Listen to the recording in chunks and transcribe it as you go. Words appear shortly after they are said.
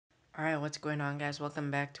Alright, what's going on guys? Welcome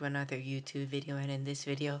back to another YouTube video, and in this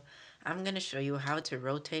video, I'm going to show you how to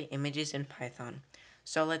rotate images in Python.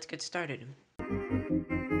 So let's get started.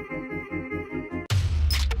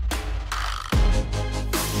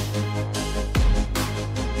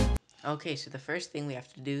 Okay, so the first thing we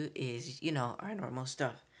have to do is, our normal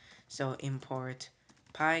stuff. So import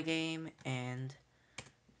Pygame and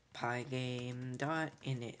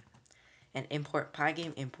Pygame.init. And import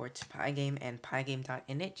Pygame imports Pygame, and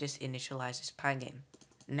Pygame.init just initializes Pygame.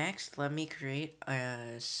 Next, let me create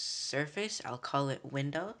a surface. I'll call it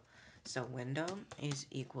window. So window is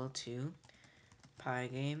equal to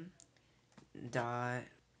pygame dot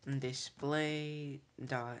display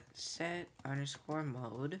dot set underscore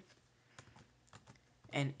mode.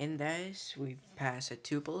 And in this, we pass a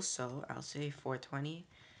tuple, so I'll say 420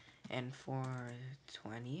 and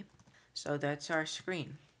 420. So that's our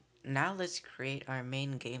screen. Now let's create our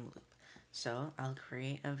main game loop. So I'll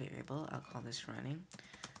create a variable. I'll call this running.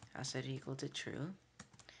 I'll set it equal to true.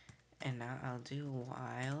 And now I'll do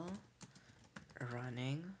while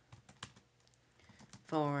running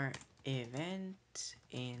for event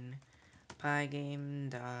in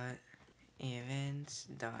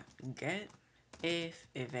pygame.events.get if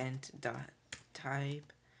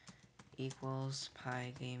event.type equals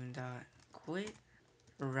pygame.quit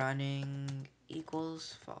running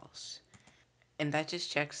equals false. And that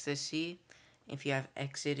just checks to see if you have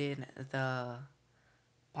exited the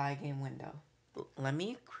Pygame window. Let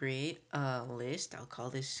me create a list. I'll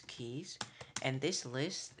call this keys. And this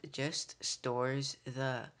list just stores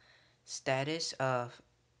the status of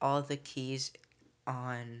all the keys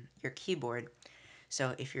on your keyboard.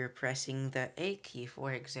 So if you're pressing the A key,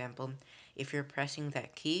 for example, if you're pressing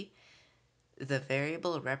that key, the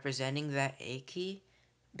variable representing that A key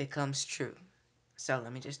becomes true. So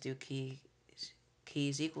let me just do keys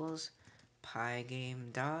equals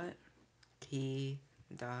pygame dot key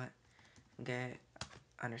dot get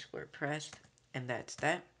underscore pressed, and that's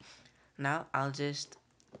that. Now I'll just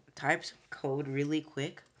type some code really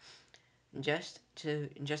quick just to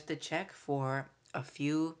check for a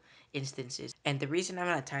few instances. And the reason I'm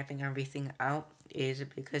not typing everything out is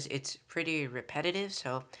because it's pretty repetitive,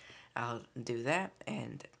 so I'll do that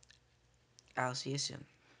and I'll see you soon.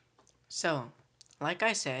 So, like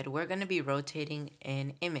I said, we're going to be rotating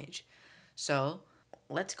an image. So,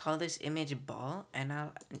 let's call this image ball, and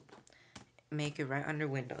I'll make it right under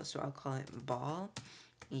Windows. So I'll call it ball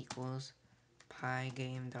equals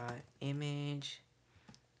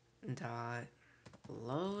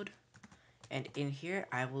pygame.image.load, and in here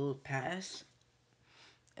I will pass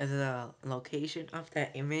the location of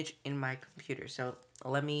that image in my computer. So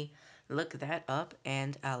let me look that up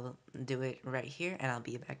and I'll do it right here, and I'll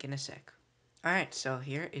be back in a sec. Alright, so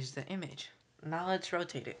here is the image. Now let's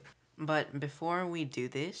rotate it. But before we do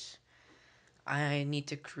this, I need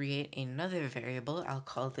to create another variable. I'll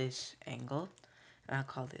call this angle, and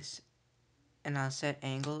I'll set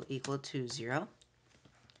angle equal to 0.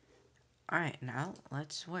 Alright, now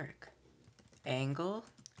let's work. Angle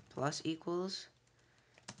plus equals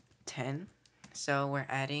 10. So we're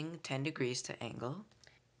adding 10 degrees to angle.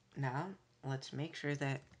 Now let's make sure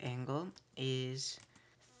that angle is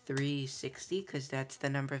 360, because that's the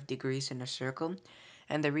number of degrees in a circle.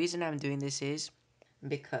 And the reason I'm doing this is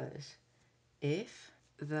because if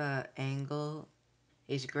the angle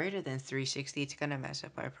is greater than 360, it's gonna mess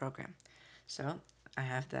up our program. So I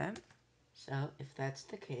have that. So if that's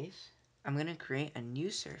the case, I'm gonna create a new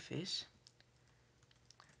surface.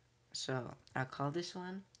 So I'll call this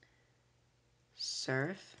one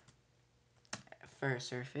surf for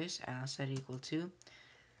surface, and I'll set it equal to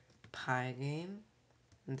pygame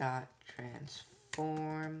dot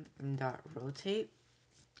transform dot rotate,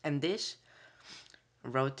 and this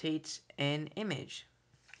rotates an image,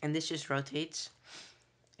 and this just rotates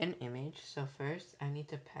an image. So first I need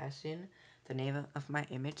to pass in the name of my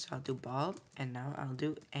image, so I'll do ball, and now I'll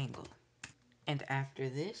do angle, and after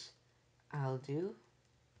this I'll do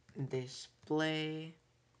display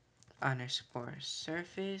underscore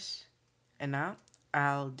surface, and now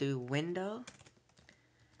I'll do window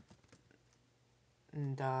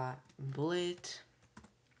dot blit,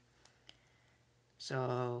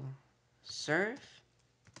 so surf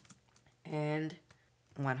and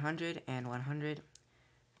 100 and 100,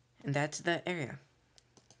 and that's the area.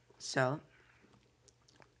 So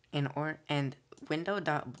and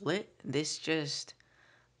window.blit, this just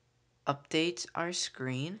updates our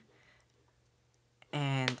screen,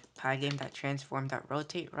 and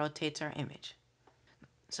pygame.transform.rotate rotates our image.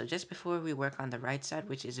 So just before we work on the right side,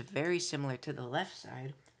 which is very similar to the left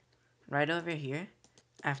side, right over here,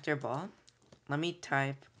 after ball, let me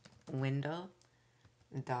type window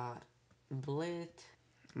dot blit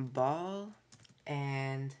ball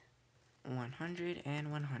and 100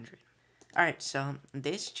 and 100. All right, so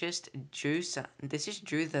this just drew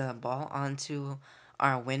the ball onto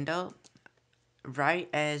our window right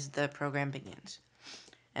as the program begins.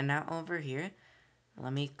 And now over here,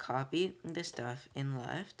 let me copy the stuff in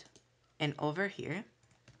left. And over here,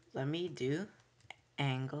 let me do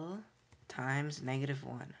angle times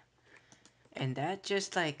 -1. And that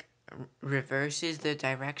just like reverses the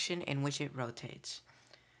direction in which it rotates.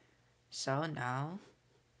 So now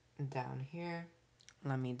down here,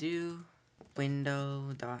 let me do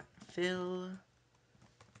window dot fill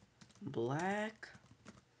black,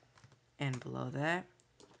 and below that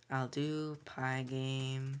I'll do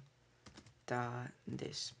Pygame dot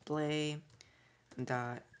display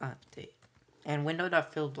dot update. And window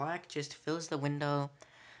dot fill black just fills the window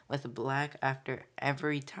with black after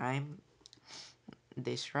every time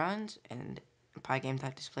this runs, and Pygame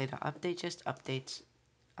dot display dot update just updates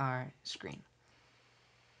our screen.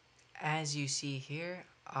 As you see here,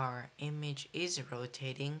 our image is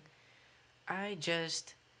rotating. I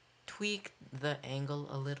just tweaked the angle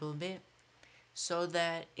a little bit so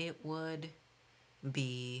that it would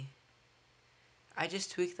be I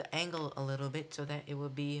just tweaked the angle a little bit so that it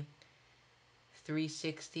would be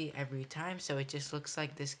 360 every time, so it just looks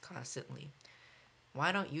like this constantly.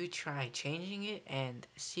 Why don't you try changing it and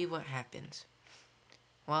see what happens?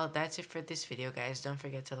 Well, that's it for this video, guys. Don't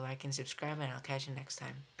forget to like and subscribe, and I'll catch you next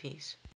time. Peace.